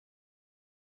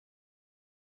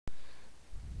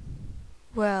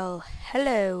Well,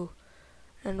 hello,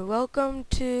 and welcome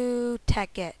to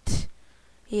Tekkit.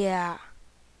 Yeah.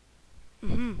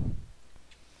 Mhm.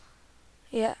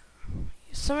 Yeah.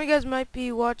 Some of you guys might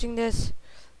be watching this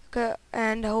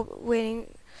and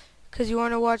waiting because you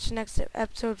want to watch the next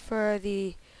episode for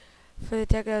the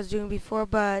Tekkit I was doing before,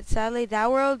 but sadly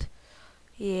that world,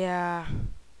 yeah,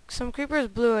 some creepers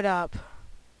blew it up.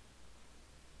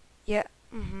 Yeah.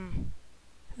 Mhm.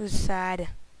 It was sad.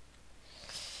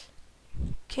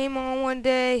 Came on one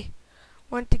day,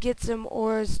 went to get some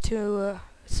ores to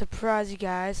surprise you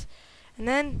guys, and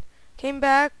then came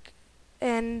back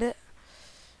and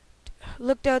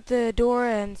looked out the door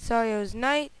and saw it was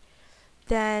night.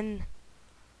 Then,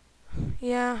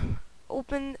 yeah,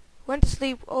 opened, went to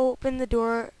sleep, opened the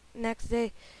door next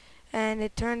day, and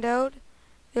it turned out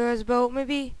there was about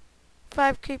maybe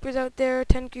 5 creepers out there,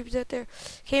 10 creepers out there.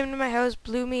 Came into my house,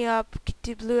 blew me up,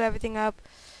 blew everything up.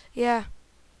 Yeah,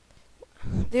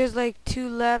 there's like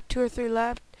 2 or 3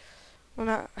 left. Well,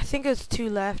 not, I think it was 2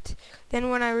 left.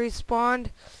 Then when I respawned,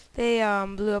 they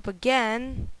blew up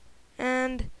again,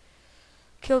 and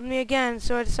killed me again,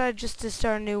 so I decided just to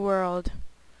start a new world,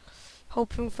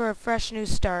 hoping for a fresh new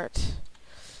start.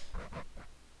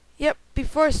 Yep,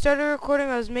 before I started recording,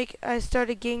 I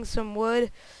started getting some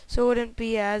wood, so it wouldn't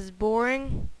be as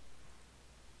boring,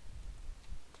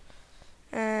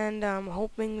 and I'm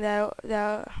hoping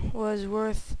that was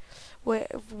worth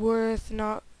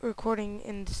not recording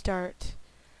in the start.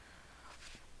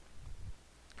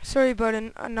 Sorry about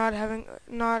not having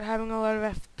a lot of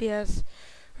FPS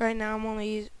right now.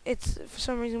 It's for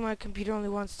some reason my computer only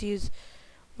wants to use.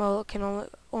 Well, it can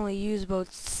only use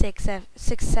about 7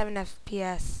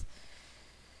 FPS.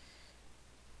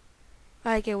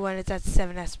 I like it when it's at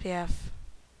 7 FPS.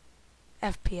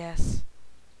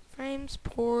 Frames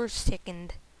per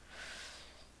second.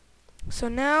 So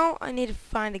now I need to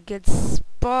find a good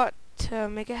spot to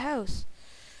make a house.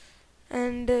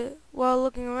 And while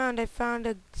looking around, I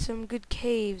found some good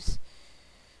caves.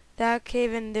 That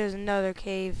cave, and there's another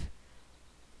cave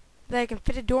that I can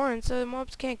fit a door in so the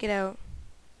mobs can't get out.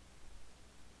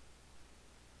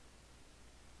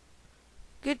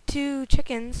 Good 2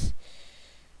 chickens.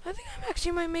 I think I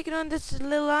actually might make it on this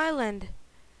little island.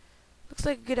 Looks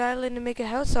like a good island to make a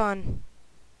house on.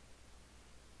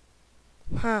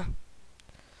 Huh.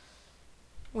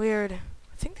 Weird. I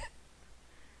think that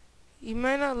you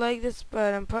might not like this,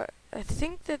 but I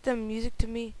think that the music to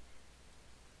me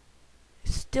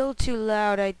is still too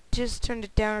loud. I just turned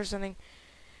it down or something.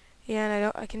 Yeah,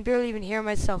 and I can barely even hear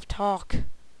myself talk.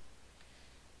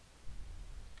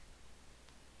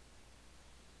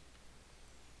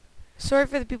 Sorry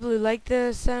for the people who like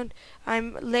the sound.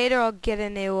 Later I'll get a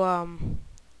new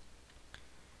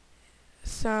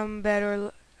some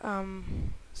better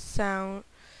sound.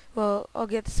 Well, I'll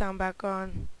get the sound back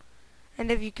on. And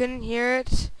if you couldn't hear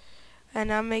it,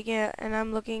 and I'm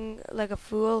looking like a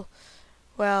fool,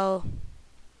 well,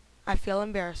 I feel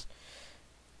embarrassed.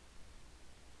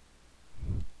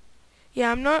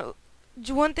 Yeah, I'm not.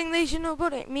 One thing they should know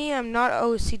about me, I'm not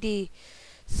OCD.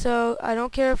 So I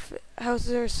don't care if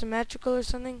houses are symmetrical or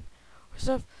something or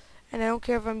stuff, and I don't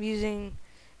care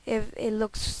if it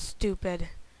looks stupid.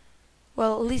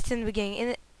 Well, at least in the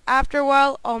beginning. After a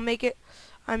while, I make it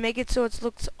so it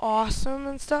looks awesome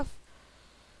and stuff.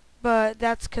 But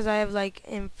that's because I have like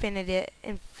infinite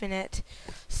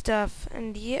stuff,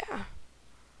 and yeah.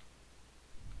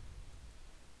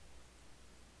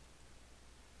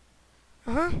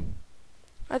 I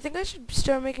think I should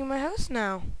start making my house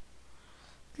now.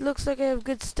 Looks like I have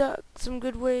some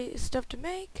good stuff to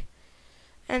make,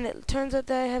 and it turns out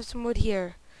that I have some wood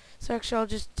here. So actually, I'll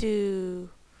just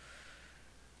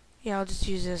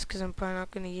use this because I'm probably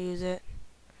not going to use it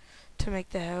to make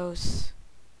the house.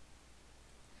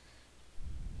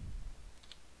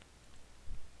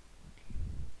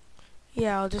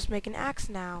 Yeah, I'll just make an axe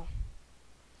now.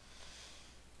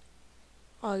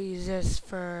 I'll use this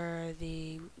for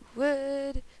the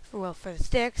wood, for the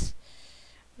sticks,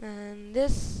 and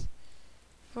this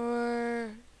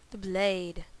for the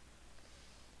blade.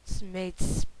 It's made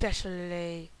special,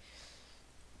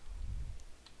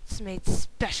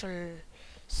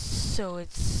 so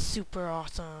it's super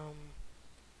awesome.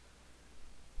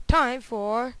 Time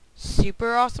for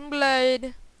super awesome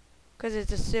blade, because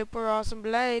it's a super awesome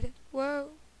blade. Whoa,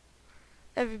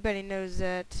 everybody knows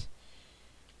that.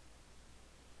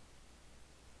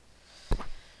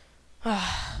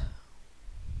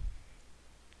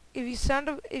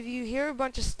 If you hear a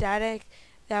bunch of static,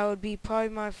 that would be probably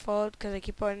my fault because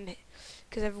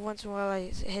because every once in a while I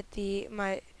hit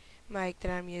my mic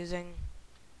that I'm using.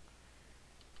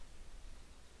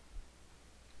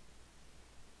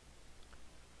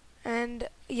 And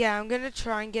yeah, I'm gonna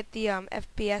try and get the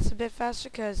FPS a bit faster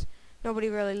because nobody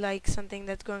really likes something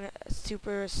that's going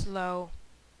super slow.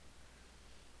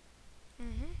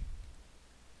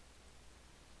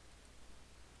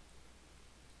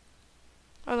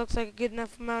 Oh, looks like a good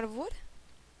enough amount of wood.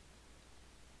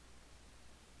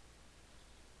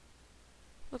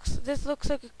 This looks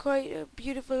like quite a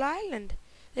beautiful island.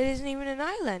 It isn't even an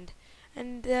island,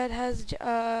 and that has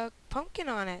a pumpkin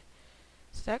on it.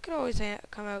 So that could always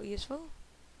come out useful.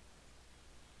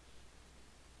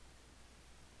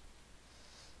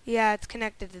 Yeah, it's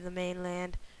connected to the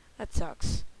mainland. That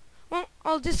sucks. Well,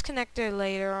 I'll disconnect it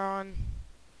later on.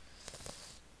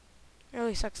 It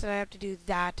really sucks that I have to do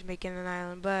that to make it an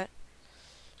island, but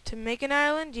to make an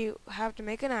island, you have to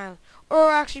make an island.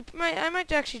 Or actually, I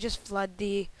might actually just flood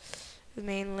the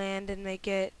mainland and make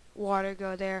it water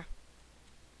go there.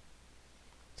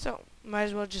 So, might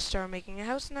as well just start making a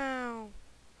house now.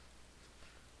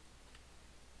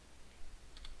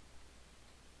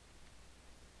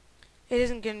 It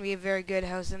isn't going to be a very good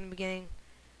house in the beginning.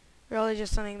 Really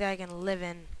just something that I can live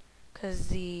in.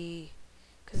 Because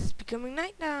it's becoming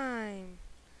nighttime.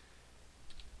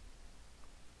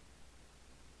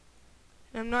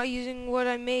 And I'm not using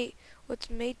what's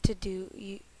made to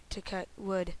to cut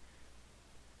wood.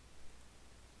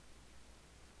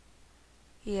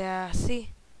 Yeah, see?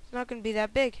 It's not going to be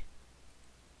that big.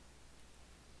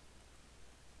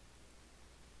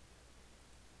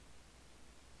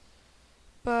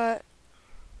 But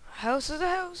a house is a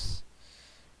house.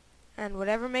 And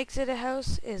whatever makes it a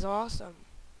house is awesome.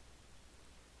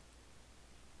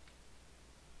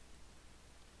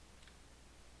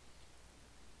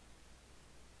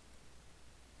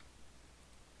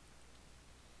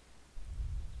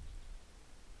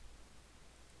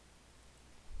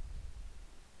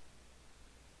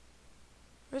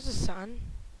 Where's the sun?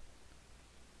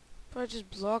 Probably just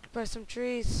blocked by some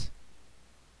trees.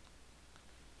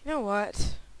 You know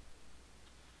what?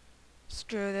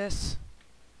 Screw this.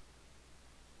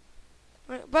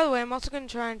 By the way, I'm also going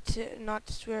to try not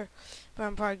to swear, but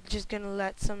I'm probably just going to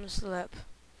let some slip.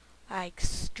 Like,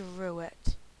 screw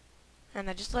it. And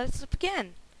I just let it slip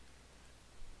again.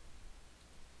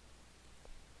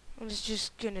 I'm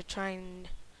just going to try and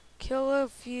kill a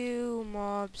few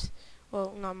mobs.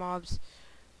 Well, not mobs.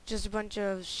 Just a bunch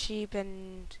of sheep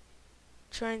and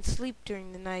try and sleep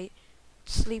during the night.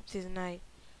 Sleep through the night.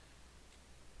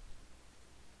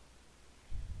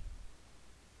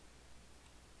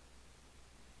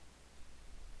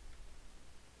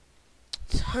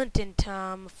 It's hunting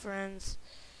time, friends.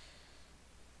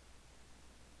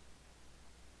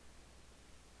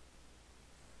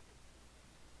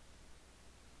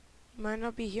 You might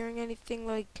not be hearing anything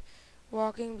like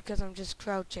walking because I'm just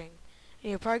crouching. And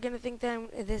you're probably going to think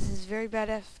that this is very bad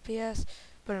FPS,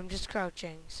 but I'm just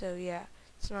crouching. So yeah,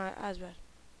 it's not as bad.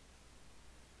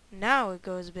 Now it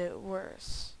goes a bit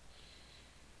worse.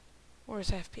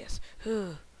 Worse FPS.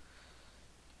 I'm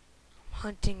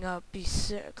hunting up, be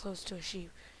close to a sheep.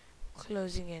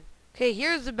 Closing in. Okay,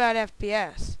 here's the bad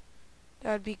FPS.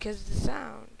 That would be because of the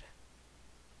sound.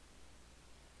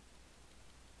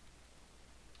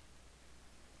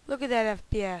 Look at that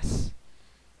FPS.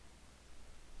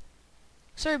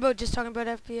 Sorry about just talking about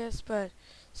FPS, but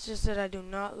it's just that I do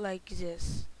not like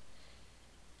this.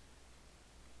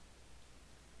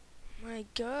 My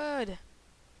god.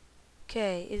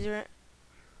 Okay, is there a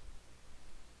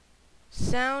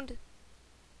sound?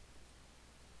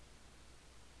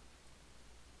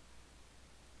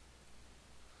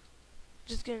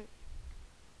 Just gonna,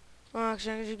 well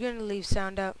actually I'm just gonna leave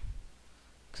sound out.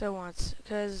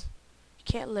 Because you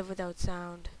can't live without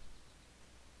sound.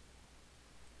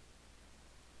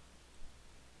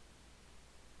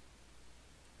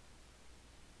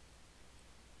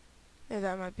 Yeah,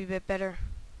 that might be a bit better.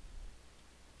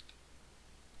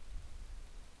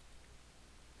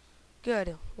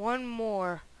 Good. One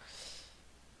more.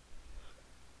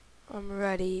 I'm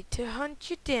ready to hunt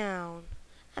you down.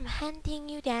 I'm hunting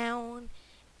you down.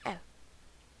 Oh.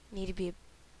 Need to be a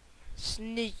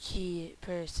sneaky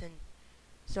person.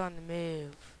 He's on the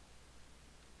move.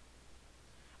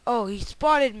 Oh, he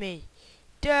spotted me.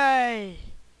 Die.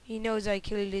 He knows I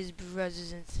killed his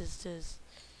brothers and sisters.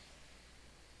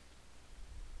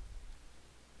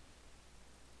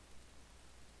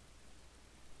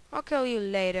 I'll kill you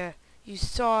later. You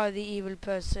saw an evil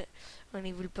person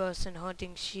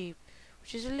hunting sheep,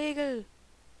 which is illegal.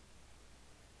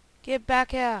 Get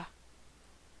back here.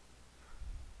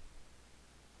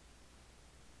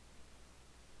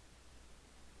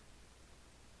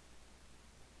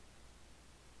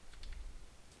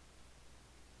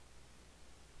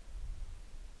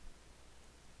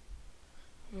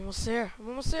 almost there. I'm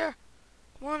almost there.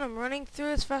 Come on, I'm running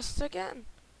through as fast as I can.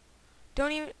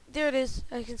 Don't even... There it is.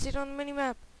 I can see it on the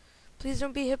mini-map. Please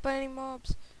don't be hit by any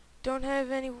mobs. Don't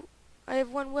have any... I have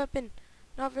one weapon.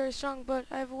 Not very strong, but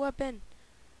I have a weapon.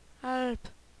 Help.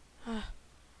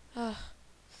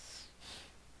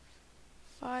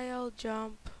 File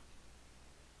jump.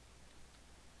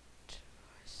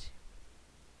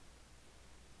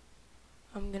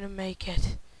 I'm gonna make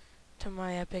it to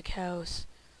my epic house.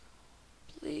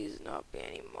 Please not be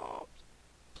any mobs.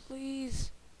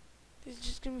 Please. There's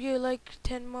just gonna be like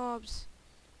 10 mobs.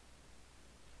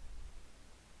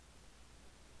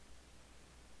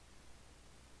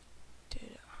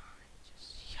 Did I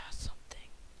just hear something?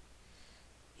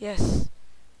 Yes.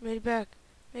 Made it back.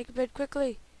 Make a bed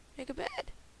quickly. Make a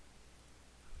bed.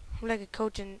 I'm like a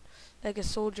coach and like a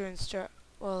soldier instructor.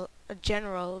 Well, a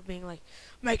general being like,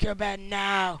 make your bed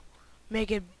now.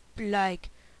 Make it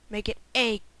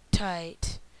egg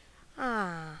tight.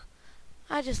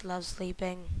 I just love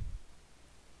sleeping.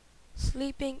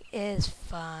 Sleeping is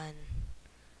fun.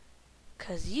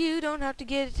 'Cause you don't have to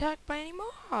get attacked by any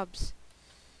mobs.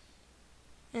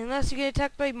 Unless you get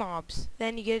attacked by mobs.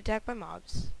 Then you get attacked by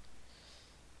mobs.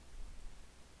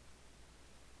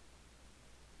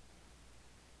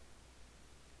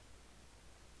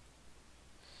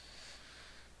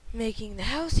 Making the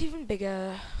house even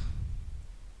bigger.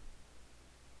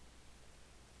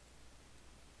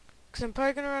 'Cause I'm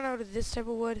probably gonna run out of this type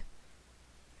of wood.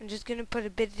 I'm just gonna put a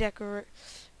bit of decor,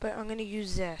 but I'm gonna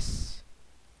use this.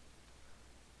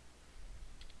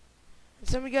 And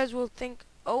some of you guys will think,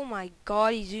 oh my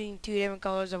god, he's using 2 different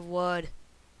colors of wood.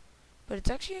 But it's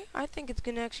actually, I think it's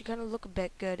gonna actually kind of look a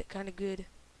bit good, kind of good.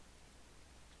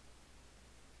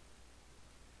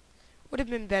 Would have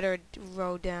been better to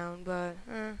row down, but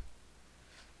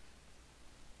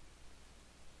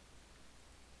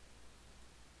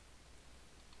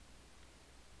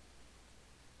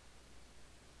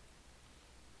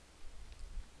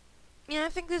yeah, I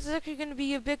think this is actually going to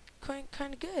be a bit kind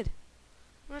of good.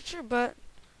 I'm not sure, but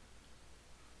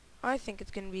I think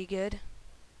it's going to be good.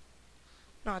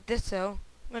 Not this though.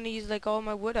 I'm going to use like all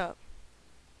my wood up.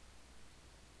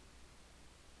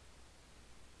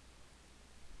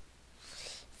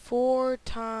 Four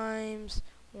times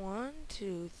 1,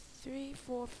 2, 3,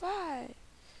 4, 5.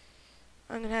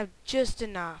 I'm going to have just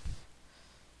enough.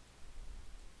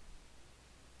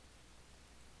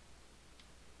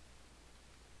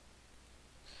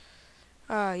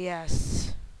 Ah,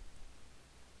 yes.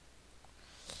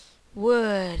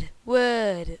 Wood,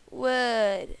 wood,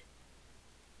 wood,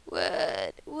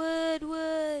 wood, wood,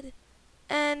 wood,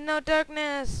 and no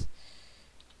darkness.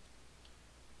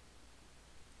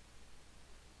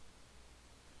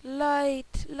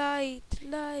 Light, light,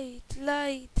 light,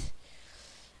 light.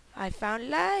 I found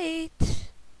light.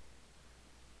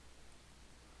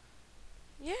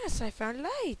 Yes, I found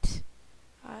light.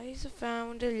 I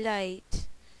found a light.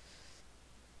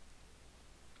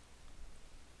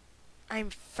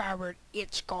 I'm Farrell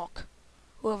Hitchcock.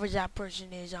 Whoever that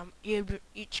person is, I'm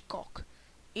Hitchcock.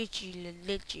 Itchy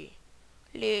litchy.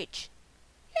 Lich.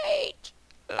 Lich.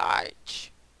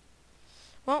 Lich.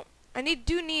 Well, I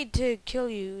do need to kill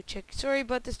you, chick. Sorry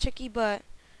about this, chickie, but...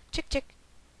 Chick, chick.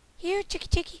 Here, chicky,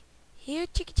 chicky. Here,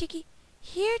 chicky, chicky.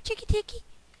 Here, chicky, chicky.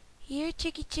 Here,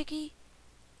 chicky, chicky.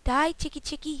 Die, chicky,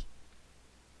 chicky.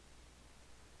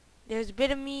 There's a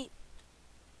bit of meat.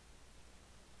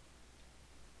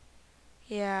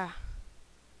 Yeah.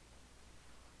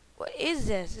 What is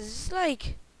this? Is this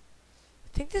like... I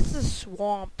think this is a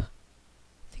swamp.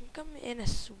 I think I'm in a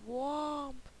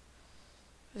swamp.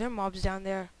 Are there mobs down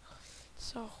there?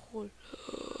 It's a whole...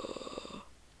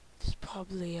 There's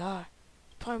probably are.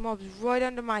 There's probably mobs right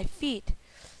under my feet.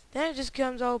 Then it just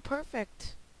comes all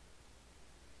perfect.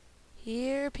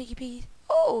 Here, piggy piggies.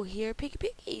 Oh, here, piggy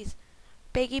piggies.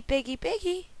 Piggy, piggy,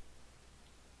 piggy.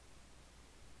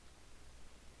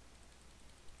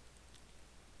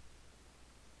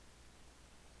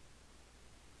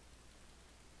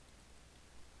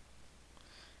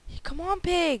 Come on,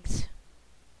 pigs.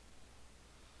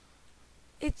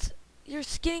 You're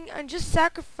skinning. I'm just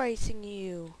sacrificing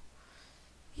you.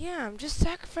 Yeah, I'm just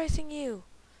sacrificing you.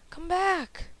 Come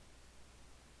back.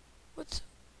 What's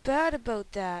bad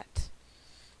about that?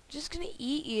 I'm just gonna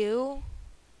eat you.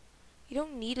 You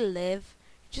don't need to live.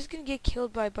 You're just gonna get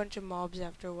killed by a bunch of mobs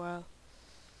after a while.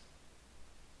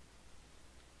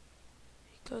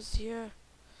 He goes here.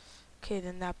 Okay,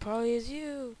 then that probably is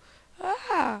you.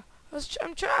 Ah!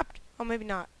 I'm trapped. Oh, maybe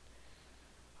not.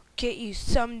 I'll get you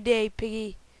someday,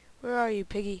 piggy. Where are you,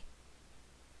 piggy?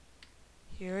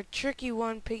 You're a tricky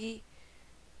one, piggy.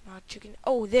 Not chicken.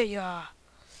 Oh, there you are.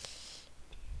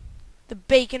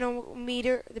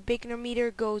 the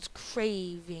baconometer goes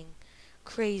crazy.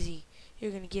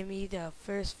 You're gonna give me the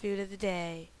first food of the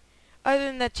day. Other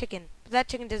than that chicken. But that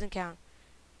chicken doesn't count.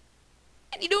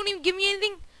 And you don't even give me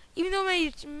anything? Even though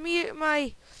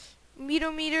my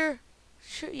meter,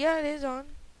 yeah, it is on.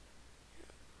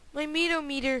 My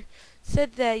meter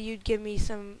said that you'd give me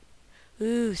some,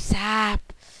 ooh,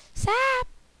 sap. Sap!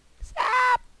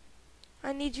 Sap!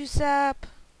 I need you, sap.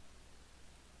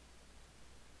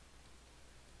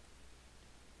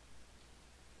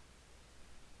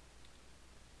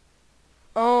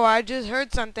 Oh, I just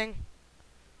heard something.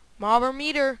 Marble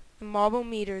meter. The marble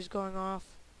meter is going off.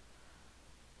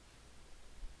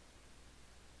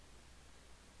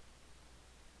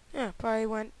 Yeah, probably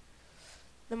went.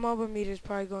 The marble meter is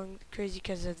probably going crazy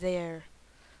because of there.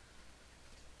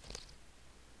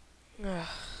 Ugh.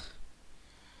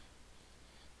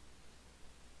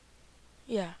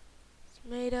 Yeah. It's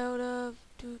made out of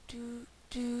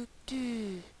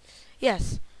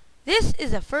Yes. This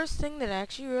is the first thing that I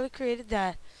actually really created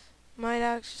that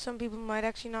some people might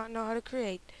actually not know how to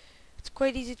create. It's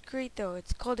quite easy to create though.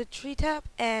 It's called a tree tap,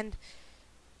 and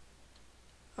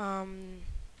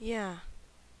yeah.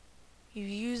 You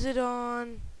use it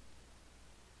on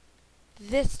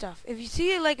this stuff. If you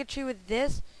see like a tree with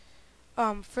this,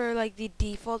 for like the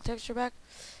default texture pack,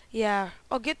 yeah,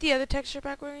 I'll get the other texture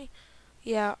pack with me.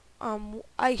 Yeah,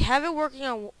 I have it working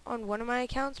on one of my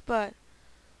accounts, but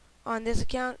on this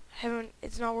account,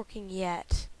 it's not working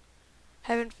yet.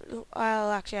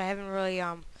 Actually, I haven't really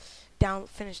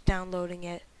finished downloading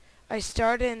it. I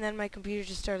started and then my computer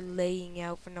just started laying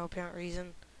out for no apparent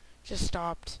reason. Just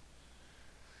stopped.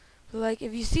 But like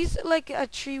if you see like a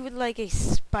tree with like a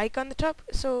spike on the top,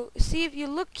 so see if you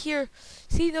look here,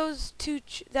 see those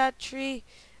that tree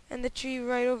and the tree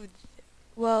right over.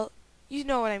 Well, you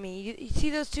know what I mean. You see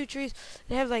those two trees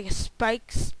that have like a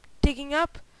spike sticking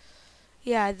up?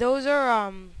 Yeah, those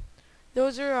are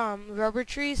rubber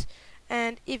trees.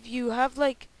 And if you have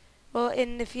like, well,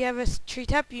 and if you have a tree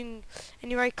tap, and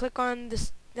you right click on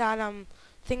that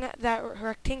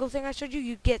rectangle thing I showed you,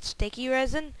 you get sticky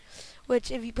resin, which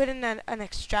if you put in an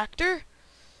extractor,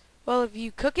 well, if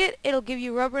you cook it, it'll give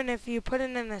you rubber, and if you put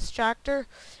in an extractor,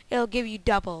 it'll give you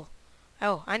double.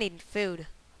 Oh, I need food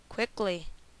quickly.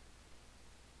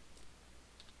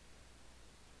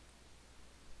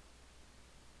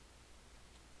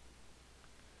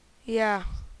 Yeah.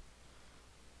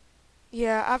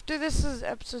 Yeah, after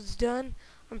episode's done,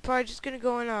 I'm probably just gonna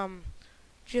go and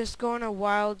go on a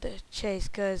wild chase,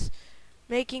 cause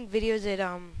making videos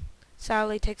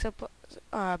sadly takes up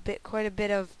quite a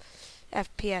bit of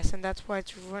FPS, and that's why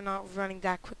it's not running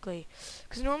that quickly.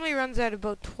 Cause normally it runs at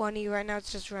about 20. Right now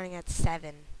it's just running at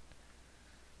 7.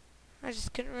 I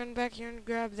just couldn't run back here and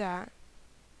grab that.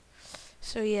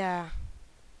 So yeah,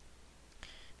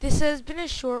 this has been a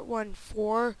short one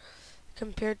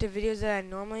compared to videos that I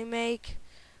normally make,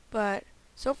 but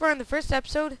so far in the first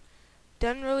episode,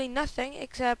 done really nothing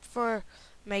except for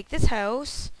make this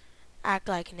house, act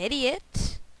like an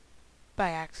idiot, by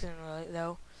accident really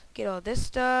though, get all this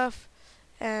stuff,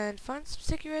 and find some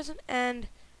sticky resin, and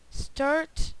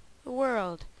start the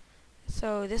world.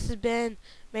 So this has been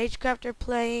Magecrafter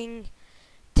playing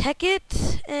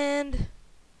Tekkit, and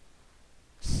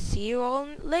see you all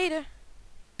later.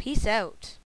 Peace out.